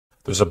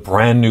There's a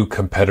brand new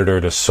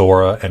competitor to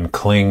Sora and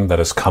Kling that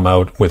has come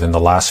out within the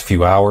last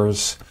few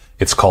hours.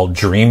 It's called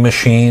Dream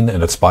Machine,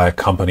 and it's by a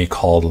company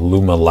called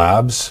Luma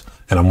Labs,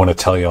 and I'm going to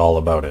tell you all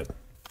about it.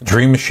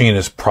 Dream Machine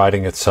is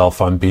priding itself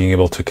on being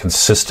able to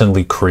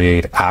consistently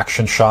create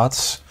action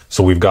shots.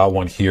 So we've got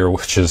one here,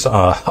 which is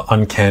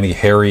Uncanny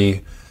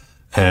Harry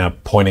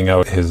pointing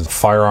out his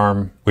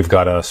firearm. We've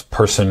got a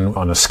person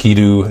on a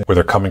skidoo where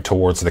they're coming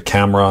towards the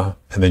camera.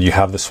 And then you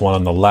have this one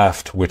on the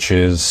left, which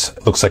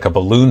looks like a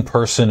balloon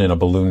person in a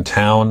balloon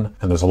town.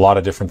 And there's a lot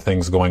of different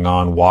things going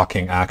on,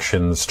 walking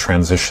actions,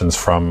 transitions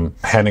from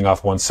handing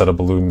off one set of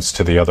balloons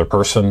to the other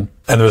person.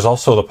 And there's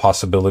also the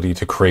possibility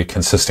to create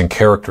consistent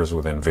characters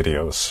within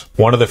videos.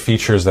 One of the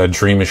features that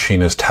Dream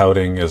Machine is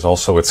touting is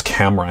also its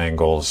camera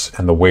angles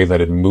and the way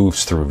that it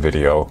moves through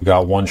video. You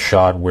got one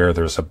shot where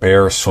there's a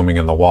bear swimming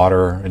in the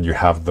water and you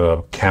have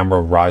the camera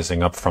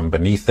rising up from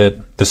beneath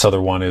it. This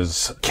other one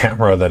is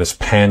camera that is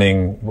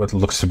panning what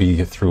looks to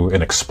be through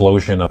an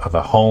explosion of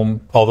a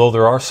home. Although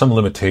there are some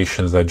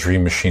limitations that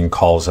Dream Machine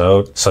calls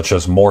out, such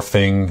as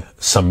morphing,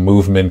 some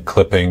movement,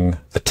 clipping.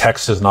 The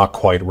text is not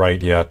quite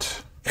right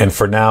yet. And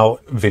for now,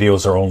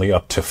 videos are only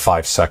up to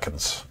 5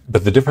 seconds.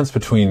 But the difference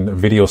between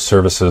video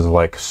services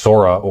like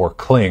Sora or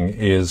Kling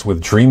is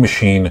with Dream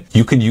Machine,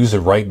 you can use it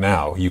right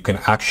now. You can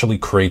actually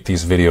create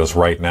these videos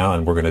right now,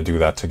 and we're going to do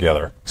that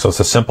together. So it's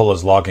as simple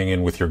as logging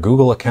in with your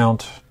Google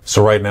account.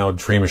 So right now,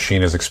 Dream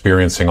Machine is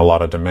experiencing a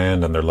lot of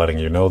demand, and they're letting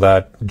you know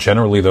that.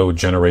 Generally, though,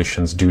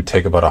 generations do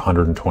take about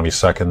 120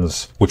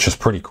 seconds, which is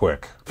pretty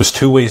quick. There's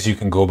two ways you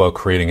can go about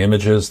creating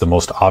images. The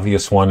most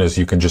obvious one is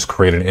you can just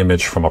create an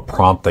image from a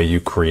prompt that you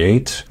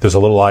create. There's a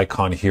little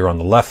icon here on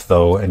the left,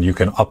 though, and you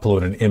can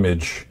upload an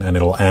image, and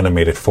it'll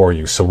animate it for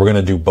you. So we're going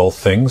to do both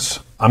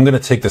things. I'm going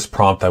to take this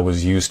prompt that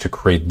was used to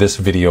create this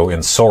video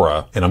in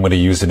Sora, and I'm going to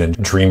use it in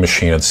Dream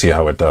Machine and see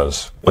how it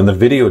does. When the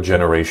video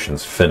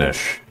generations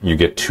finish, you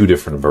get two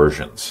different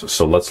versions.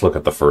 So let's look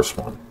at the first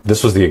one.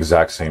 This was the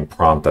exact same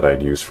prompt that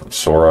I'd used from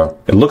Sora.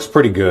 It looks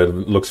pretty good.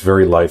 It looks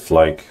very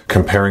lifelike.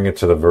 Comparing it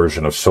to the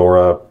version of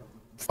Sora,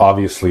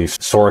 obviously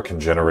Sora can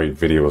generate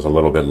videos a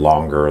little bit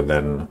longer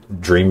than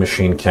Dream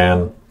Machine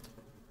can.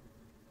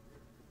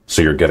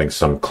 So you're getting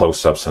some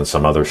close-ups and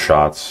some other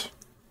shots.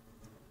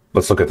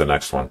 Let's look at the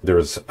next one.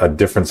 There's a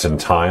difference in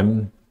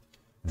time.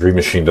 Dream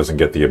Machine doesn't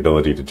get the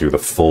ability to do the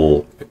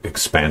full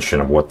expansion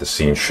of what the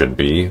scene should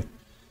be.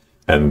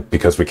 And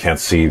because we can't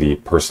see the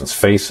person's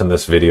face in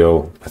this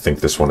video, I think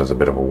this one is a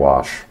bit of a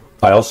wash.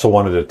 I also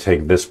wanted to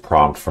take this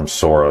prompt from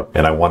Sora,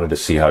 and I wanted to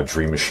see how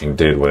Dream Machine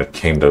did when it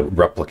came to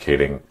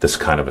replicating this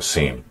kind of a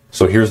scene.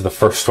 So here's the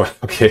first one.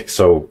 Okay,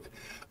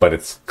 but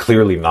it's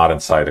clearly not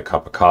inside a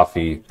cup of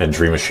coffee, and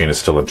Dream Machine is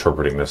still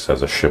interpreting this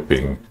as a ship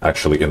being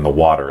actually in the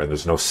water, and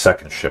there's no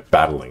second ship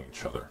battling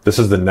each other. This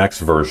is the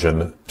next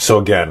version. So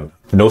again,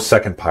 no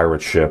second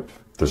pirate ship.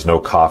 There's no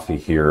coffee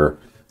here,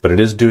 but it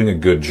is doing a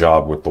good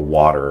job with the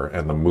water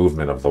and the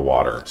movement of the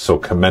water. So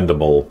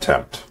commendable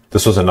attempt.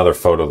 This was another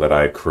photo that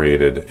I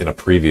created in a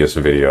previous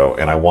video,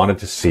 and I wanted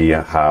to see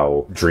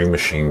how Dream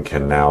Machine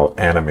can now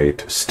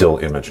animate still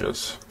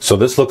images. So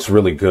this looks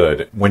really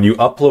good. When you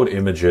upload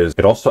images,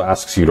 it also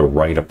asks you to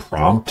write a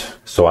prompt.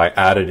 So I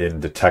added in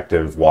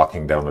detective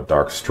walking down a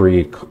dark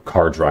street,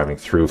 car driving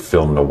through,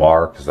 film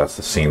noir, because that's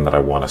the scene that I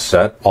want to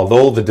set.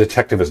 Although the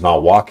detective is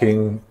not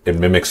walking, it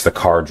mimics the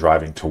car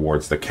driving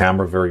towards the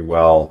camera very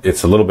well.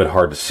 It's a little bit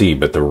hard to see,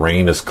 but the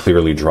rain is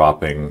clearly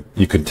dropping.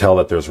 You can tell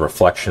that there's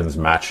reflections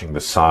matching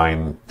the sign.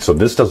 So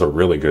this does a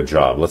really good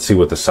job. Let's see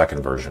what the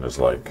second version is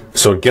like.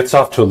 So it gets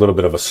off to a little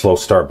bit of a slow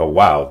start, but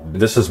wow,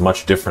 this is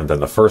much different than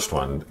the first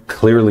one.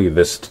 Clearly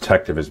this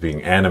detective is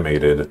being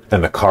animated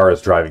and the car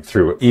is driving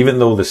through. Even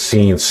though the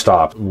scene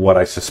stopped, what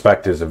I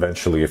suspect is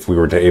eventually if we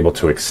were able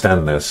to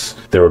extend this,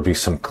 there would be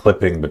some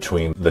clipping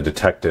between the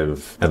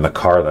detective and the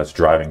car that's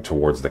driving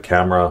towards the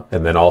camera.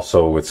 And then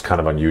also it's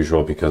kind of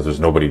unusual because there's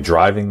nobody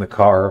driving the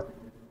car.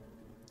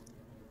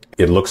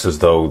 It looks as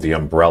though the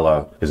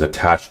umbrella is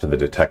attached to the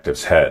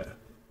detective's head.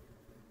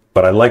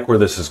 But I like where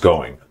this is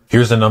going.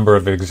 Here's a number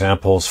of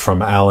examples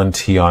from Alan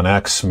T on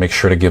X. Make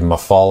sure to give him a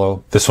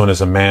follow. This one is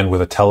a man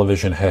with a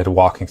television head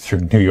walking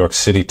through New York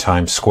City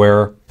Times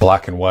Square.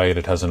 Black and white.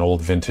 It has an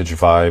old vintage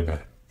vibe.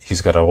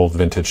 He's got an old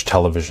vintage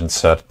television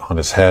set on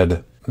his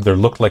head. There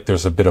looked like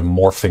there's a bit of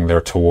morphing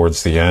there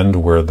towards the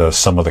end where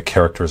some of the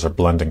characters are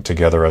blending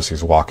together as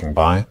he's walking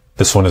by.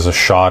 This one is a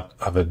shot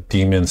of a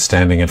demon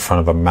standing in front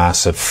of a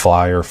massive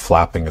flyer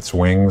flapping its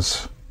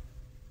wings.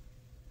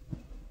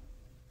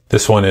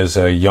 This one is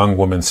a young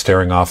woman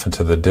staring off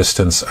into the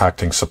distance,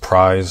 acting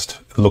surprised.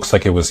 It looks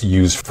like it was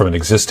used from an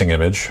existing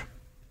image.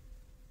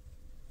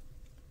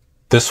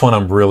 This one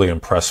I'm really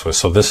impressed with.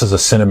 So this is a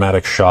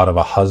cinematic shot of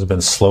a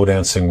husband slow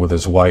dancing with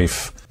his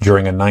wife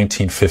during a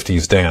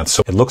 1950s dance.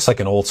 So it looks like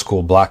an old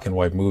school black and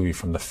white movie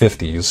from the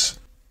 50s,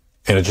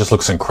 and it just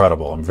looks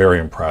incredible. I'm very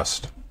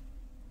impressed.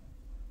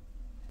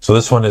 So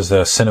this one is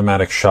a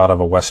cinematic shot of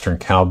a Western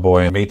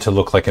cowboy made to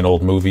look like an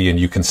old movie, and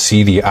you can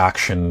see the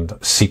action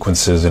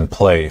sequences in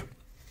play.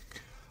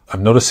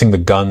 I'm noticing the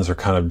guns are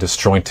kind of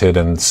disjointed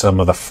and some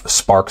of the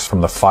sparks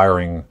from the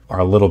firing are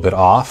a little bit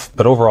off,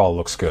 but overall it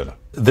looks good.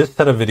 This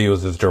set of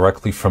videos is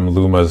directly from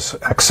Luma's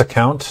X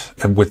account,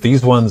 and with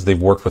these ones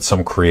they've worked with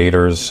some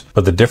creators,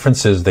 but the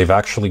difference is they've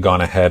actually gone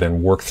ahead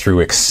and worked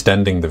through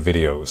extending the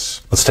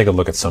videos. Let's take a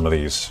look at some of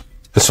these.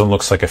 This one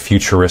looks like a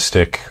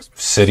futuristic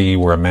city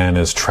where a man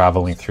is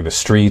traveling through the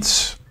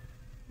streets.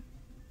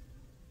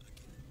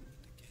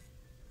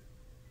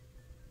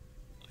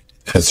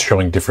 It's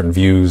showing different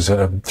views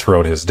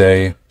throughout his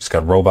day. He's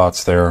got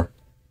robots there.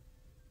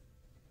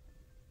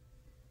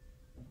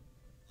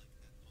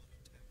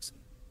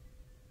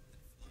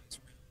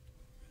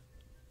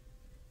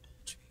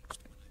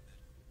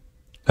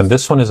 And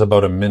this one is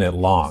about a minute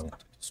long.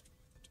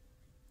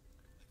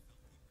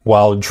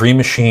 While Dream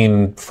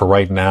Machine for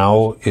right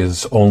now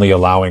is only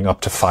allowing up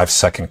to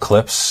 5-second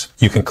clips,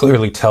 you can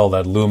clearly tell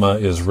that Luma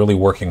is really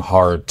working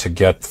hard to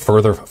get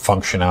further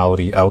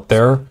functionality out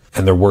there,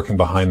 and they're working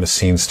behind the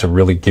scenes to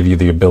really give you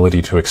the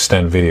ability to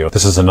extend video.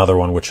 This is another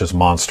one which is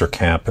Monster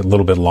Camp, a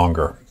little bit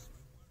longer.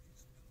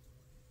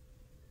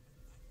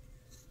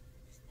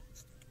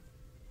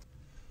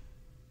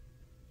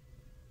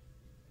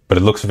 But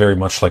it looks very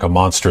much like a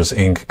Monsters,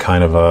 Inc.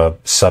 kind of a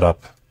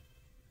setup.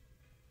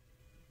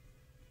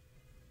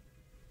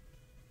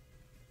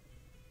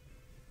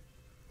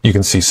 You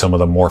can see some of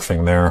the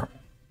morphing there.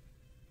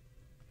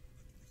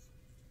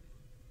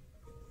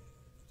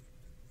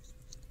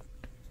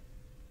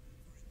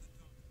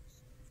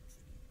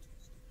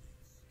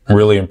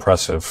 Really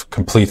impressive.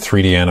 Complete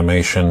 3D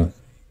animation.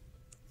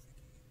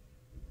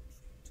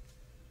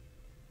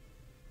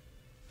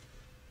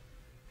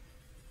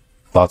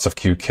 Lots of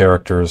cute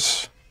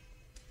characters.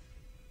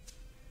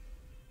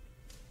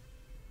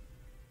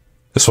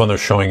 This one they're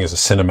showing is a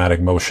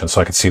cinematic motion,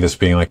 so I could see this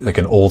being like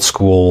an old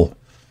school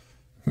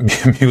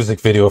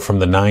music video from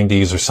the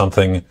 90s or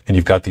something, and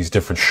you've got these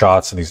different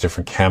shots and these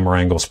different camera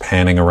angles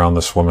panning around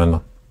this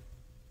woman.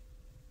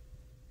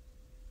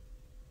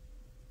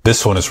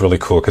 This one is really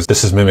cool because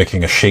this is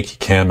mimicking a shaky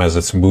cam as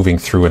it's moving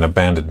through an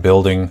abandoned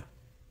building.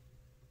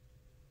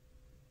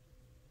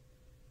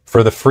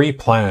 For the free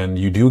plan,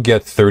 you do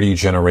get 30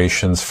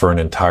 generations for an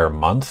entire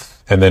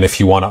month. And then if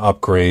you want to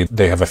upgrade,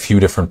 they have a few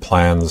different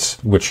plans,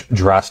 which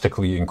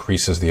drastically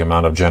increases the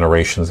amount of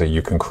generations that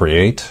you can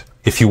create.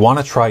 If you want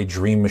to try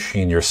Dream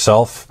Machine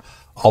yourself,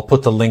 I'll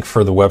put the link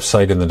for the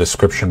website in the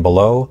description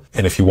below.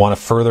 And if you want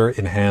to further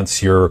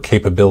enhance your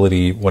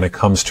capability when it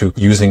comes to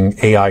using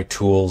AI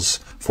tools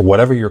for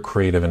whatever your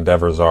creative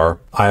endeavors are,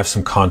 I have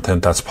some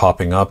content that's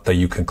popping up that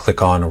you can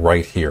click on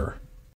right here.